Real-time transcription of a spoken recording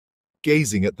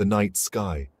Gazing at the night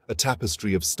sky, a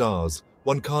tapestry of stars,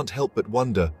 one can't help but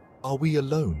wonder, are we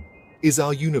alone? Is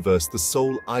our universe the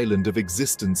sole island of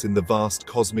existence in the vast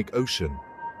cosmic ocean?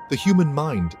 The human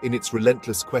mind, in its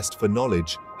relentless quest for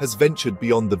knowledge, has ventured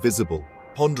beyond the visible,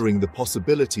 pondering the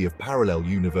possibility of parallel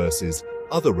universes,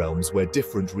 other realms where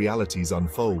different realities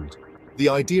unfold. The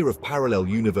idea of parallel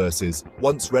universes,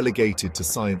 once relegated to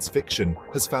science fiction,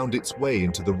 has found its way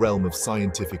into the realm of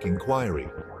scientific inquiry.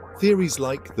 Theories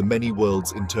like the many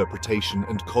worlds interpretation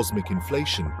and cosmic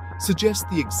inflation suggest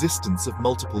the existence of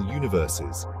multiple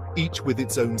universes, each with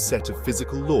its own set of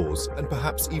physical laws and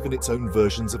perhaps even its own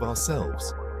versions of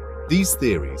ourselves. These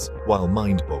theories, while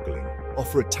mind-boggling,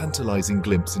 offer a tantalizing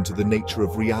glimpse into the nature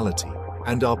of reality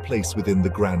and our place within the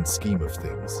grand scheme of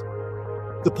things.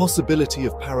 The possibility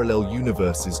of parallel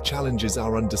universes challenges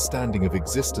our understanding of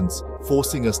existence,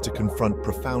 forcing us to confront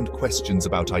profound questions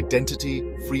about identity,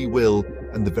 free will,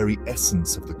 and the very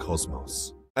essence of the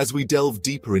cosmos. As we delve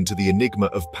deeper into the enigma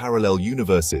of parallel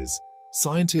universes,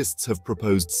 scientists have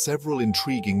proposed several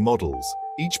intriguing models,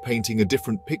 each painting a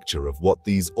different picture of what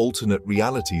these alternate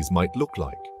realities might look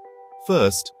like.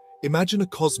 First, imagine a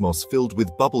cosmos filled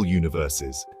with bubble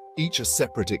universes, each a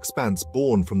separate expanse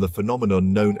born from the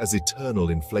phenomenon known as eternal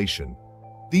inflation.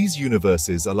 These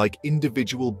universes are like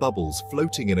individual bubbles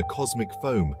floating in a cosmic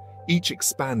foam, each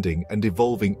expanding and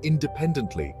evolving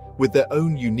independently with their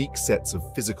own unique sets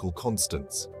of physical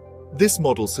constants. This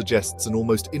model suggests an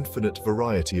almost infinite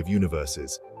variety of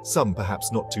universes, some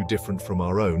perhaps not too different from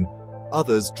our own,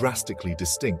 others drastically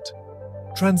distinct.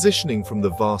 Transitioning from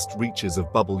the vast reaches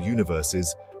of bubble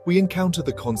universes, we encounter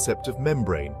the concept of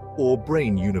membrane, or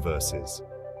brain universes.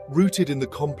 Rooted in the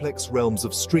complex realms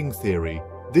of string theory,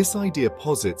 this idea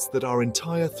posits that our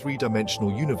entire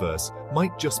three-dimensional universe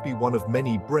might just be one of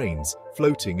many brains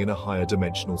floating in a higher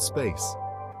dimensional space.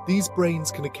 These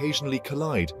brains can occasionally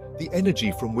collide, the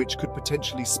energy from which could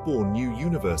potentially spawn new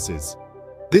universes.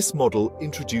 This model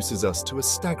introduces us to a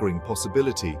staggering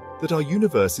possibility that our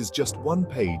universe is just one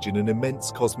page in an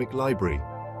immense cosmic library,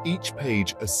 each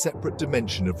page a separate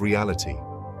dimension of reality.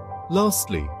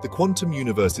 Lastly, the quantum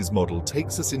universes model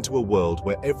takes us into a world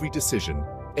where every decision,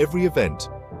 every event,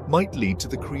 might lead to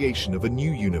the creation of a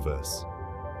new universe.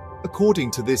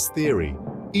 According to this theory,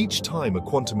 each time a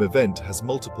quantum event has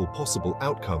multiple possible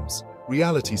outcomes,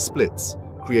 reality splits,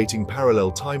 creating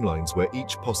parallel timelines where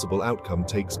each possible outcome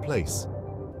takes place.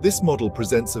 This model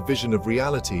presents a vision of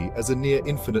reality as a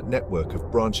near-infinite network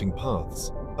of branching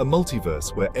paths, a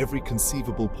multiverse where every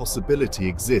conceivable possibility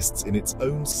exists in its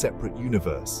own separate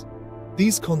universe.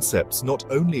 These concepts not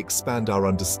only expand our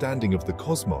understanding of the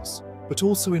cosmos, but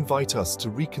also invite us to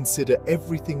reconsider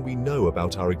everything we know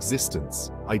about our existence,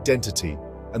 identity,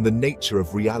 and the nature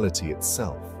of reality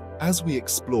itself. As we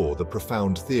explore the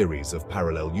profound theories of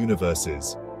parallel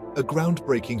universes, a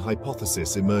groundbreaking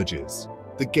hypothesis emerges: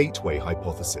 the gateway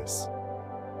hypothesis.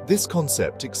 This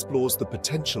concept explores the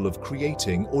potential of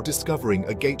creating or discovering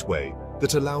a gateway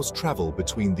that allows travel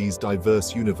between these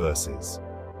diverse universes.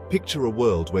 Picture a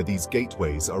world where these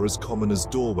gateways are as common as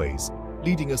doorways,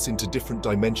 leading us into different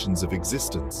dimensions of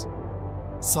existence.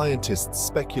 Scientists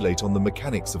speculate on the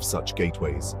mechanics of such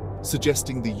gateways,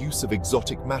 suggesting the use of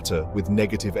exotic matter with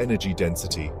negative energy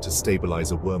density to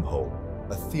stabilize a wormhole,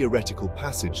 a theoretical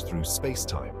passage through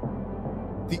space-time.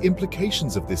 The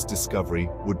implications of this discovery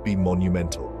would be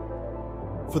monumental.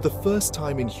 For the first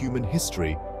time in human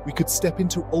history, we could step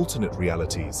into alternate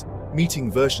realities,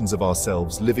 meeting versions of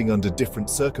ourselves living under different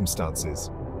circumstances,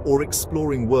 or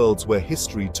exploring worlds where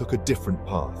history took a different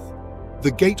path.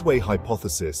 The gateway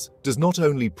hypothesis does not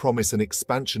only promise an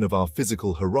expansion of our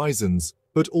physical horizons,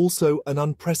 but also an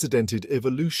unprecedented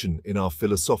evolution in our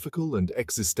philosophical and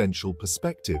existential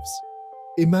perspectives.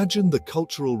 Imagine the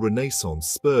cultural renaissance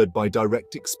spurred by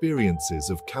direct experiences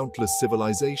of countless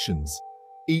civilizations,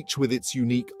 each with its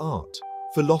unique art,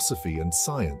 philosophy, and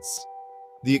science.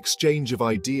 The exchange of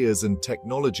ideas and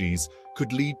technologies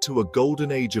could lead to a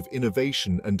golden age of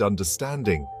innovation and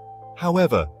understanding.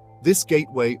 However, this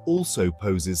gateway also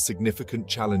poses significant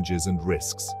challenges and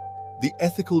risks. The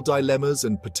ethical dilemmas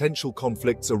and potential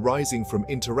conflicts arising from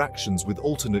interactions with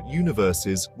alternate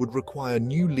universes would require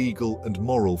new legal and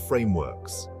moral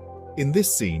frameworks. In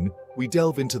this scene, we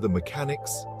delve into the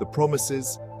mechanics, the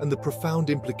promises, and the profound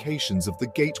implications of the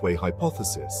gateway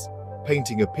hypothesis,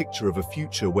 painting a picture of a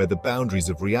future where the boundaries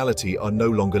of reality are no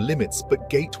longer limits but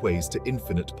gateways to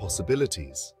infinite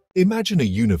possibilities. Imagine a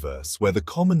universe where the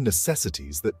common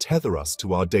necessities that tether us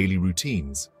to our daily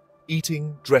routines,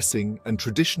 eating, dressing, and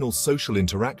traditional social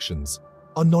interactions,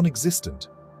 are non-existent.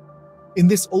 In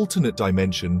this alternate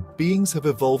dimension, beings have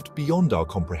evolved beyond our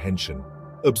comprehension,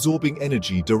 absorbing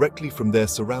energy directly from their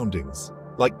surroundings,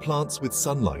 like plants with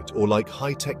sunlight or like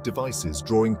high-tech devices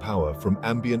drawing power from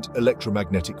ambient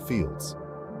electromagnetic fields.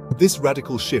 This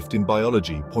radical shift in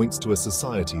biology points to a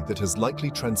society that has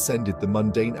likely transcended the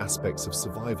mundane aspects of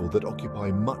survival that occupy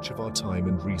much of our time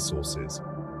and resources.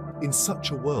 In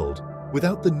such a world,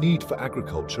 without the need for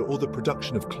agriculture or the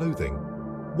production of clothing,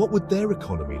 what would their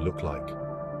economy look like?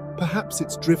 Perhaps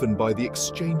it's driven by the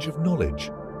exchange of knowledge,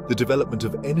 the development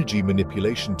of energy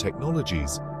manipulation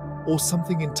technologies, or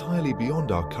something entirely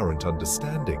beyond our current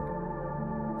understanding.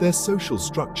 Their social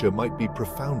structure might be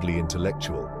profoundly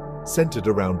intellectual, centered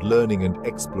around learning and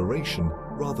exploration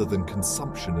rather than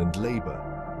consumption and labor.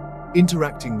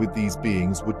 Interacting with these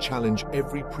beings would challenge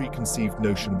every preconceived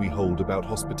notion we hold about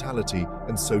hospitality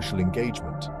and social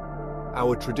engagement.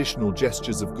 Our traditional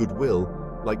gestures of goodwill,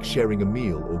 like sharing a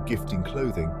meal or gifting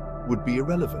clothing, would be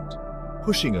irrelevant,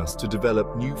 pushing us to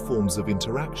develop new forms of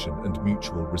interaction and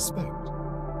mutual respect.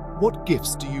 What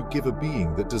gifts do you give a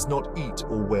being that does not eat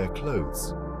or wear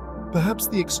clothes? Perhaps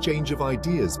the exchange of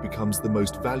ideas becomes the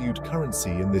most valued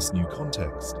currency in this new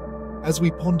context. As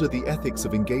we ponder the ethics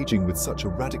of engaging with such a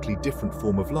radically different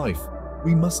form of life,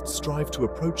 we must strive to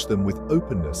approach them with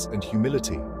openness and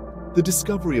humility. The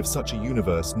discovery of such a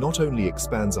universe not only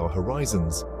expands our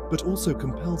horizons, but also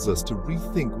compels us to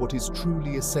rethink what is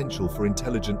truly essential for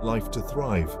intelligent life to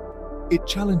thrive. It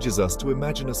challenges us to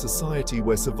imagine a society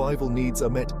where survival needs are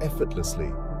met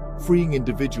effortlessly, freeing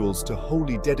individuals to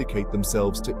wholly dedicate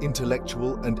themselves to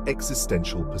intellectual and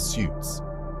existential pursuits.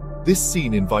 This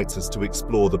scene invites us to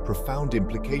explore the profound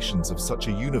implications of such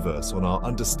a universe on our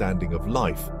understanding of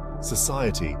life,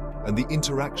 society, and the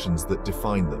interactions that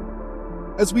define them.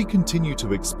 As we continue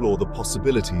to explore the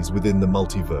possibilities within the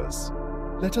multiverse,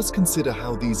 let us consider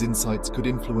how these insights could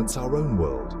influence our own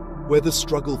world, where the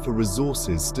struggle for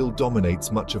resources still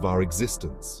dominates much of our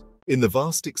existence. In the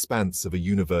vast expanse of a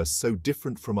universe so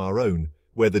different from our own,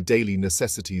 where the daily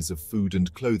necessities of food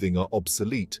and clothing are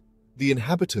obsolete, the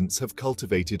inhabitants have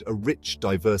cultivated a rich,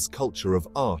 diverse culture of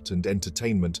art and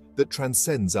entertainment that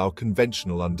transcends our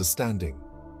conventional understanding.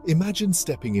 Imagine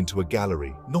stepping into a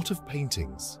gallery, not of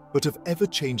paintings, but of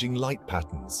ever-changing light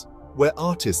patterns, where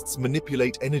artists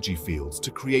manipulate energy fields to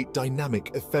create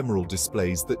dynamic, ephemeral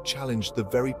displays that challenge the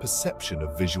very perception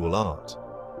of visual art.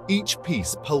 Each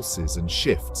piece pulses and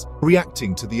shifts,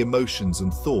 reacting to the emotions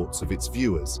and thoughts of its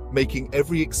viewers, making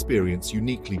every experience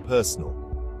uniquely personal.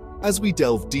 As we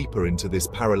delve deeper into this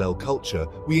parallel culture,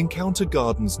 we encounter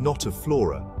gardens not of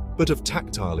flora, but of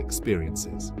tactile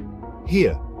experiences.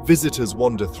 Here, visitors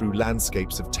wander through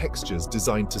landscapes of textures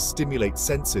designed to stimulate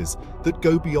senses that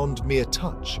go beyond mere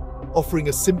touch, offering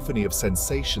a symphony of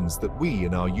sensations that we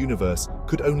in our universe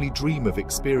could only dream of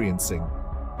experiencing.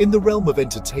 In the realm of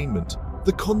entertainment,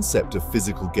 the concept of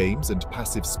physical games and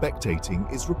passive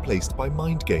spectating is replaced by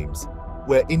mind games,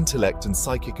 where intellect and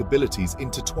psychic abilities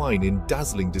intertwine in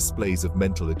dazzling displays of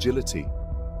mental agility.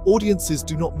 Audiences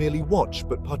do not merely watch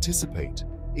but participate,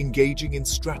 engaging in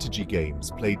strategy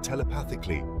games played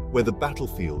telepathically, where the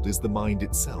battlefield is the mind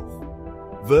itself.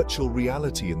 Virtual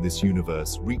reality in this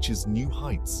universe reaches new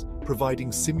heights,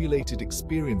 providing simulated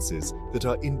experiences that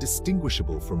are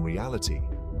indistinguishable from reality.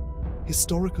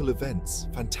 Historical events,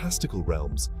 fantastical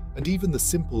realms, and even the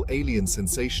simple alien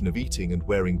sensation of eating and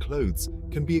wearing clothes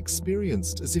can be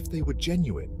experienced as if they were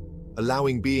genuine,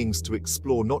 allowing beings to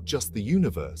explore not just the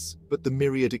universe, but the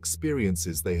myriad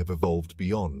experiences they have evolved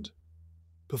beyond.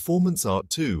 Performance art,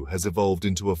 too, has evolved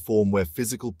into a form where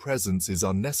physical presence is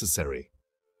unnecessary.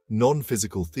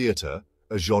 Non-physical theater,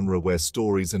 a genre where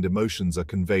stories and emotions are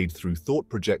conveyed through thought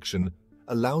projection,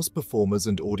 allows performers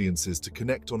and audiences to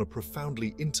connect on a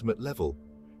profoundly intimate level,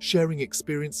 sharing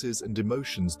experiences and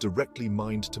emotions directly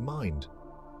mind to mind.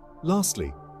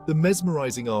 Lastly, the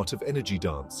mesmerizing art of energy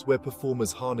dance, where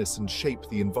performers harness and shape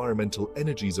the environmental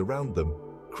energies around them,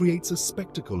 creates a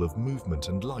spectacle of movement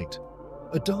and light.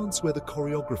 A dance where the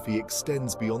choreography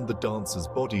extends beyond the dancers'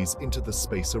 bodies into the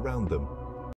space around them,